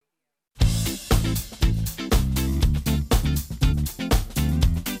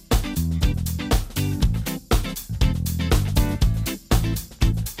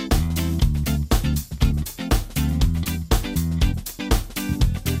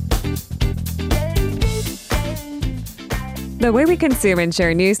The way we consume and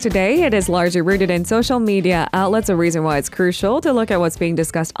share news today, it is largely rooted in social media outlets, a reason why it's crucial to look at what's being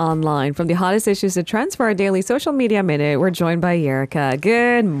discussed online. From the hottest issues to trends for our daily social media minute, we're joined by Yerika.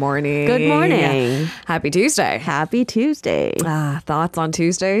 Good morning. Good morning. Happy Tuesday. Happy Tuesday. Thoughts on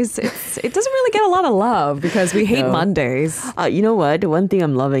Tuesdays? It doesn't really get a lot of love because we hate Mondays. You know what? One thing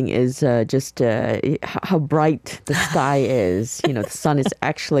I'm loving is just how bright the sky is. You know, the sun is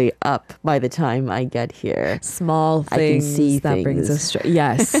actually up by the time I get here. Small things. I can see that things. brings us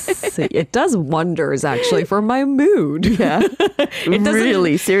Yes. It does wonders actually for my mood. Yeah.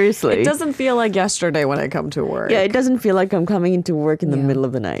 Really, seriously. It doesn't feel like yesterday when I come to work. Yeah, it doesn't feel like I'm coming into work in the middle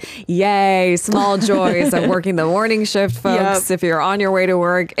of the night. Yay, small joys of working the morning shift, folks. Yep. If you're on your way to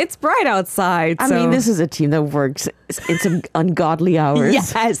work, it's bright outside. I mean, this is a team that works in some ungodly hours.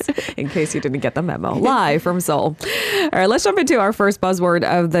 Yes, in case you didn't get the memo. Live from Seoul. All right, let's jump into our first buzzword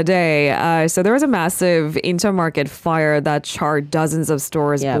of the day. So there was a massive Incheon market fire that charred dozens of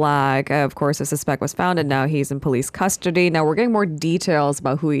stores black. Of course, the suspect was found and now he's in police custody. Now we're getting more details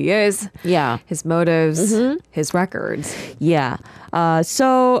about who he is, his motives, his records. Yeah.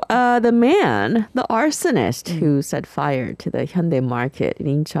 So the man, the arsonist who set fire to the Hyundai market in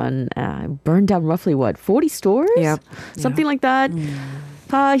Incheon, burned down roughly, 40 stores? Something like that.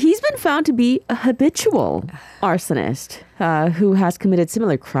 He's been found to be a habitual arsonist who has committed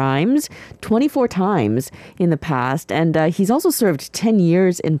similar crimes 24 times in the past. And he's also served 10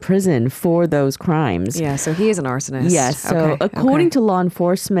 years in prison for those crimes. Yeah, so he is an arsonist. Yes. So according to law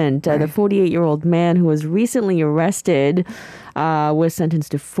enforcement, the 48-year-old man who was recently arrested was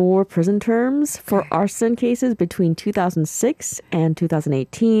sentenced to 4 prison terms for arson cases between 2006 and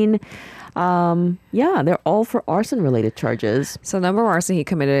 2018. They're all for arson-related charges. So the number of arson he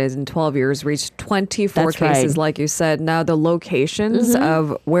committed in 12 years reached 24 cases, like you said. Now the locations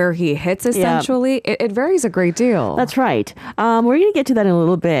of where he hits, essentially, it varies a great deal. That's right. We're going to get to that in a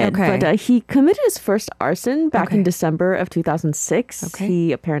little bit. Okay. But he committed his first arson back in December of 2006. Okay.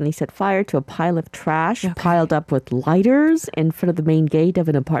 He apparently set fire to a pile of trash piled up with lighters in front of the main gate of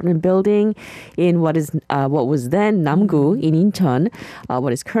an apartment building in what was then Namgu in Incheon,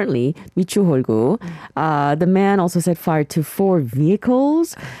 what is currently Michuholgu. The man also set fire to 4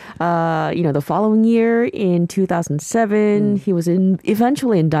 vehicles. The following year, in 2007, he was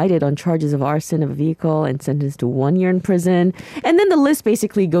eventually indicted on charges of arson of a vehicle and sentenced to 1 year in prison. And then the list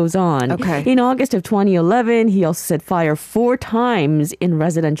basically goes on. Okay. In August of 2011, he also set fire 4 times in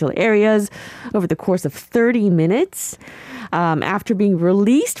residential areas over the course of 30 minutes. After being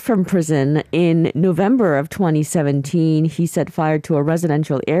released from prison in November of 2017, he set fire to a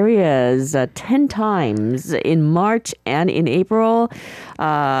residential areas 10 times in March and in April.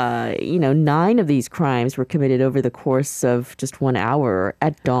 9 of these crimes were committed over the course of just 1 hour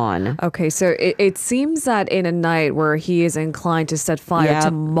at dawn. Okay, so it seems that in a night where he is inclined to set fire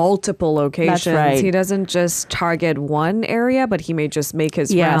to multiple locations, that's right. He doesn't just target one area, but he may just make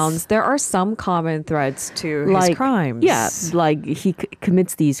his rounds. There are some common threads to his crimes. Yeah, like he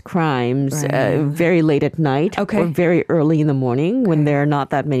commits these crimes very late at night or very early in the morning when there are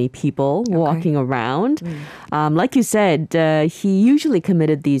not that many people walking around. Like you said, he usually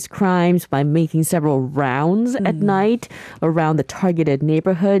committed these crimes by making several rounds at night around the targeted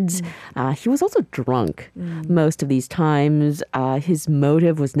neighborhoods. He was also drunk most of these times. His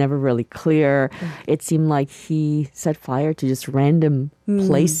motive was never really clear. It seemed like he set fire to just random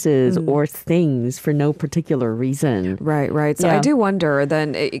places or things for no particular reason. Right. So I do wonder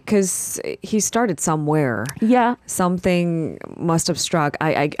then, because he started somewhere. Yeah. Something must have struck.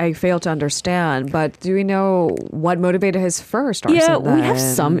 I fail to understand, but do we know what motivated his first arson? Yeah, we have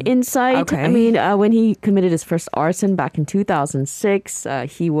some insight. Okay. I mean, when he committed his first arson back in 2006,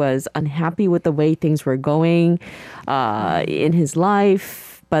 he was unhappy with the way things were going in his life.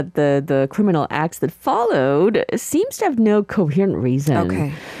 But the criminal acts that followed seems to have no coherent reason.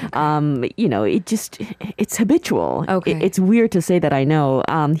 Okay. It's habitual. Okay. It's weird to say that, I know.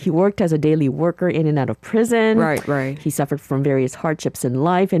 He worked as a daily worker in and out of prison. Right. He suffered from various hardships in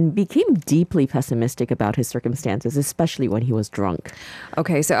life and became deeply pessimistic about his circumstances, especially when he was drunk.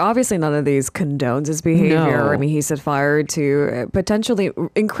 Okay, so obviously none of these condones his behavior. No. I mean, he set fire to potentially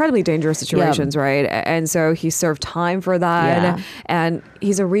incredibly dangerous situations, right? And so he served time for that. Yeah. And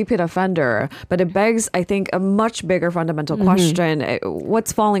he's a repeat offender. But it begs, I think, a much bigger fundamental question.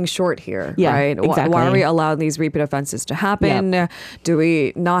 What's falling short here, right? Exactly. Why are we allowing these repeat offenses to happen? Yep. Do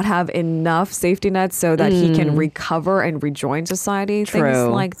we not have enough safety nets so that he can recover and rejoin society? True. Things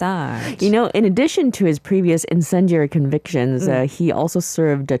like that. In addition to his previous incendiary convictions, he also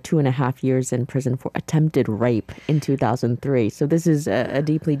served 2.5 years in prison for attempted rape in 2003. So this is a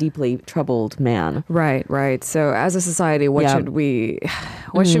deeply, deeply troubled man. Right. So as a society, what should we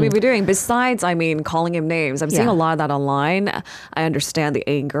be doing? Besides, calling him names. I'm seeing a lot of that online. I understand the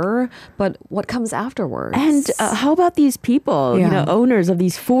anger, but what comes afterwards? And how about these people, owners of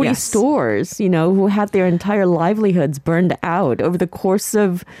these 40 stores, who had their entire livelihoods burned out over the course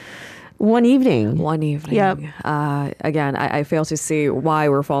of one evening. Yep. Again, I fail to see why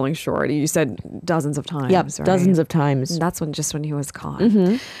we're falling short. You said dozens of times. Yep, right? dozens of times. That's when he was caught. All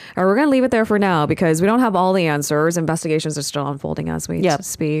right, we're going to leave it there for now because we don't have all the answers. Investigations are still unfolding as we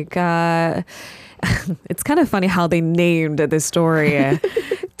speak. It's kind of funny how they named this story.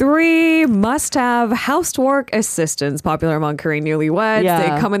 3 must-have housework assistants popular among Korean newlyweds.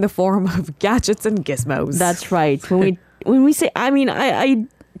 They come in the form of gadgets and gizmos. That's right. When we say, I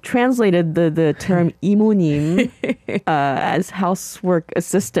translated the term 이모님 as housework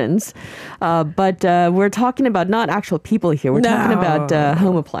assistants, but we're talking about not actual people here. We're talking about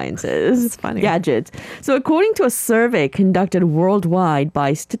home appliances. It's funny. Gadgets. So according to a survey conducted worldwide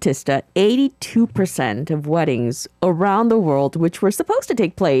by Statista, 82% of weddings around the world, which were supposed to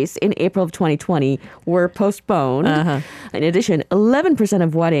take place in April of 2020, were postponed. In addition, 11%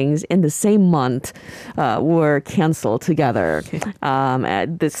 of weddings in the same month were canceled together.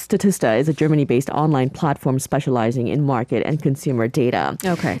 This Statista is a Germany-based online platform specializing in market and consumer data.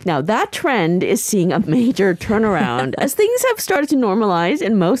 Okay. Now, that trend is seeing a major turnaround as things have started to normalize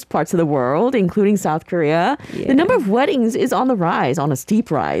in most parts of the world, including South Korea. The number of weddings is on the rise, on a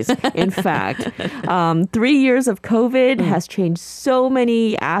steep rise, in fact. 3 years of COVID has changed so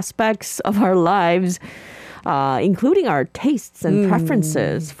many aspects of our lives, including our tastes and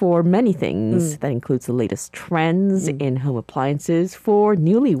preferences for many things. That includes the latest trends in home appliances for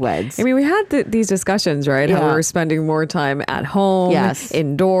newlyweds. We had these discussions, right? How we were spending more time at home,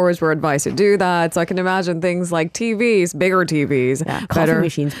 indoors. We're advised to do that. So I can imagine things like TVs, bigger TVs. Coffee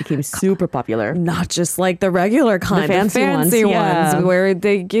machines became super popular. Not just like the regular kind, the fancy ones where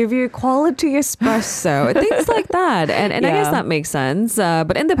they give you quality espresso, things like that. And I guess that makes sense.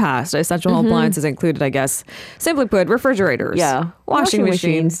 But in the past, essential home appliances included, I guess, simply put, refrigerators. Washing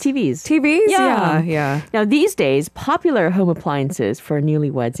machines. TVs. Yeah. Now, these days, popular home appliances for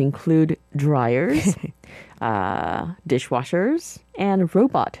newlyweds include dryers, dishwashers, and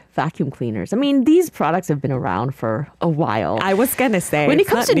robot vacuum cleaners. These products have been around for a while. I was going to say, when it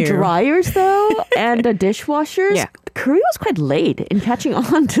comes to dryers, though, and dishwashers, Korea was quite late in catching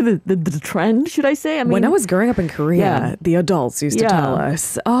on to the trend, should I say? When I was growing up in Korea, the adults used to tell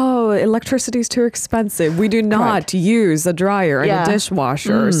us, electricity is too expensive. We do not use a dryer and a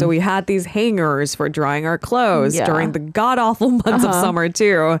dishwasher. So we had these hangers for drying our clothes during the god-awful months of summer,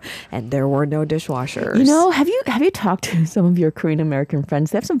 too. And there were no dishwashers. Have you talked to some of your Korean American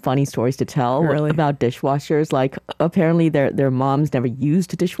friends? They have some funny stories to tell about dishwashers. Like, apparently their moms never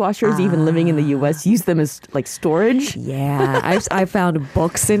used dishwashers, even living in the U.S., used them as like storage. Yeah, I found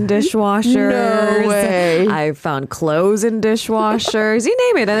books in dishwashers. No way. I found clothes in dishwashers. You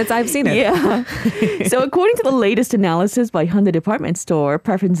name it, and I've seen it. Yeah. So according to the latest analysis by Hyundai Department Store,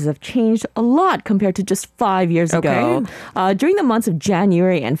 preferences have changed a lot compared to just 5 years ago. During the months of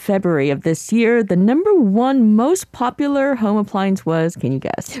January and February of this year, the number one most popular home appliance was, can you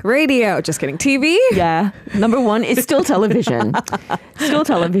guess? Radio. Just kidding. TV? Yeah. Number one is still television. Still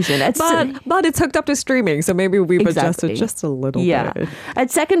television. But it's hooked up to streaming, so maybe we've adjusted just a little bit.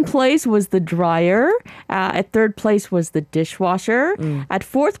 At second place was the dryer. At third place was the dishwasher. At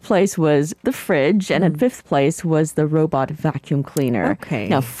fourth place was the fridge. And at fifth place was the robot vacuum cleaner. Okay.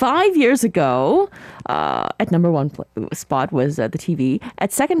 Now, 5 years ago, at number one spot was the TV.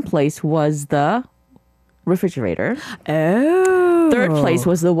 At second place was the refrigerator. Third place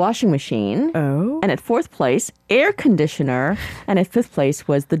was the washing machine. And at fourth place, air conditioner. And at fifth place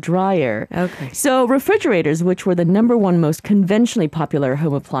was the dryer. So refrigerators, which were the number one most conventionally popular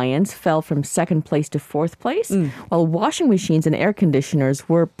home appliance, fell from second place to fourth place, while washing machines and air conditioners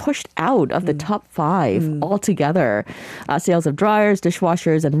were pushed out of the top 5 altogether. Sales of dryers,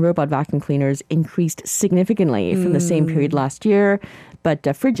 dishwashers, and robot vacuum cleaners increased significantly from the same period last year. But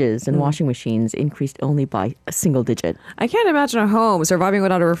fridges and washing machines increased only by a single digit. I can't imagine a home surviving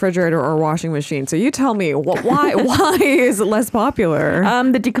without a refrigerator or washing machine. So you tell me, why is it less popular?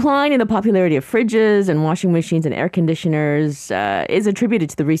 The decline in the popularity of fridges and washing machines and air conditioners is attributed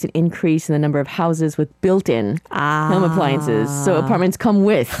to the recent increase in the number of houses with built-in home appliances. So apartments come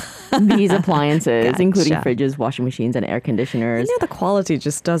with these appliances, including fridges, washing machines, and air conditioners. The quality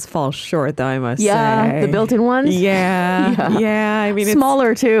just does fall short, though, I must say. Yeah, the built-in ones? Yeah. I mean,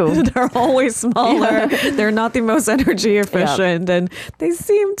 smaller, too. They're always smaller. Yeah. They're not the most energy efficient, and they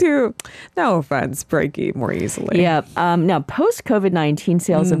seem to, no offense, break more easily. Yeah. Now, post-COVID-19,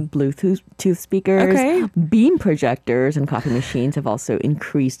 sales of Bluetooth speakers, beam projectors, and coffee machines have also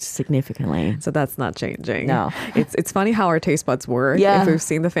increased significantly. So that's not changing. No. It's funny how our taste buds work. Yeah. If we've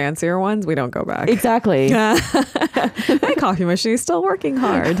seen the fancier ones, we don't go back. Exactly. My coffee machine is still working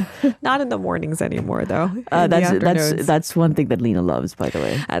hard. Not in the mornings anymore, though. That's one thing that Lena loves, by the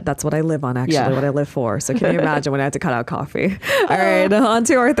way. That's what I live on, actually, what I live for. So can you imagine when I had to cut out coffee? All right, on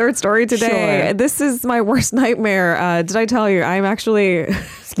to our third story today. Sure. This is my worst nightmare. Did I tell you? I'm actually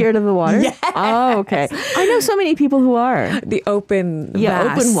scared of the water? Yes. Oh, okay. I know so many people who are. The open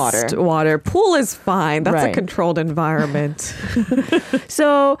water. Pool is fine. That's a controlled environment.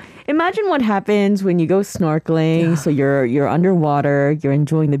 So imagine what happens when you go snorkeling. Yeah. So you're underwater, you're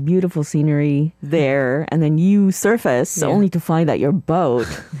enjoying the beautiful scenery there, and then you surface only to find that your boat,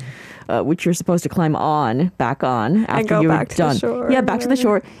 which you're supposed to climb back on after you're done. Back to the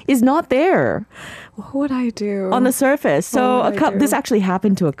shore, is not there. What would I do? On the surface. So this actually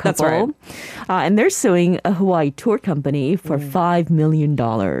happened to a couple. That's right. And they're suing a Hawaii tour company for $5 million.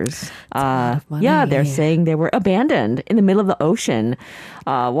 Yeah, they're saying they were abandoned in the middle of the ocean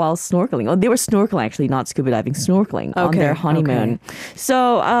while snorkeling. Oh, they were snorkeling, actually, not scuba diving, snorkeling on their honeymoon. Okay.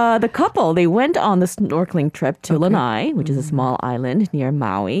 So the couple, they went on the snorkeling trip to Lanai, which is a small island near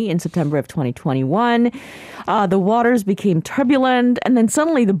Maui, in September of 2021. The waters became turbulent, and then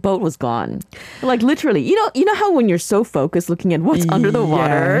suddenly the boat was gone. Like literally, you know how when you're so focused looking at what's under the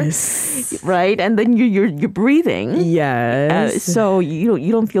water, right? And then you're breathing. Yes. So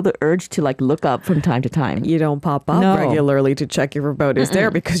you don't feel the urge to like look up from time to time. You don't pop up regularly to check if your boat is there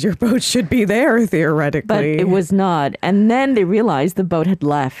because your boat should be there theoretically. But it was not. And then they realized the boat had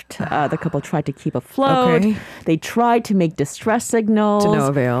left. The couple tried to keep afloat. Okay. They tried to make distress signals. To no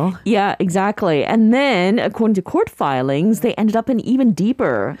avail. Yeah, exactly. And then, according to court filings, they ended up in even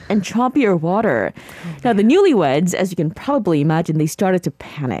deeper and choppier water. Now, the newlyweds, as you can probably imagine, they started to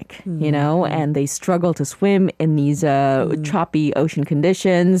panic, and they struggled to swim in these choppy ocean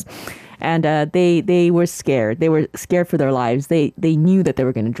conditions. And they were scared. They were scared for their lives. They knew that they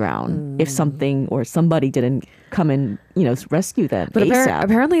were going to drown if something or somebody didn't come and rescue them. But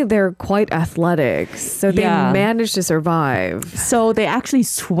apparently they're quite athletic, so they managed to survive. So they actually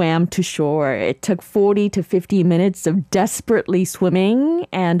swam to shore. It took 40 to 50 minutes of desperately swimming,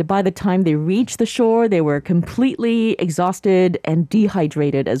 and by the time they reached the shore, they were completely exhausted and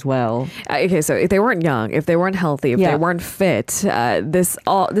dehydrated as well. Okay, so if they weren't young, if they weren't healthy, if they weren't fit, this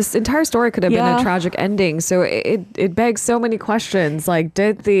entire story could have been a tragic ending. So it begs so many questions. Like,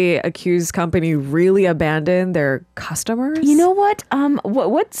 did the accused company really abandon their customers? You know what?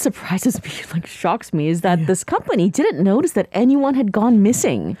 What surprises me, like shocks me, is that this company didn't notice that anyone had gone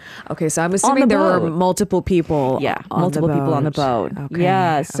missing. Okay, so I'm assuming there were multiple people. Yeah, multiple people on the boat. Okay,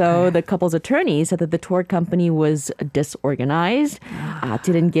 yeah, so the couple's attorney said that the tour company was disorganized,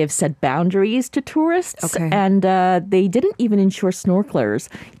 didn't give set boundaries to tourists, and they didn't even ensure snorkelers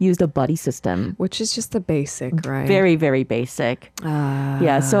used a buddy system. Which is just the basic, right? Very, very basic.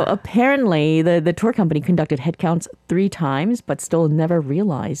 Yeah, so apparently the tour company conducted head counts 3 times, but still never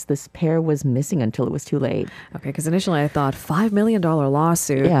realized this pair was missing until it was too late. Okay, because initially I thought $5 million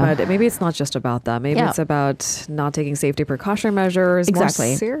lawsuit, but maybe it's not just about that. Maybe it's about not taking safety precaution measures more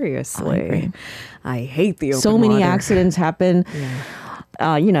seriously. I hate the open water. So many accidents happen.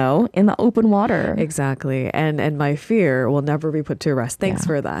 In the open water. Exactly. And my fear will never be put to rest. Thanks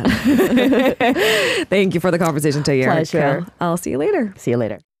for that. Thank you for the conversation today, Erica. Pleasure. I'll see you later. See you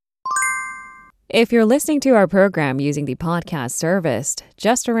later. If you're listening to our program using the podcast service,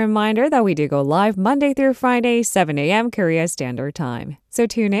 just a reminder that we do go live Monday through Friday, 7 a.m. Korea Standard Time. So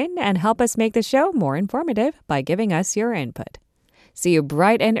tune in and help us make the show more informative by giving us your input. See you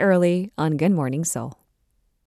bright and early on Good Morning Seoul.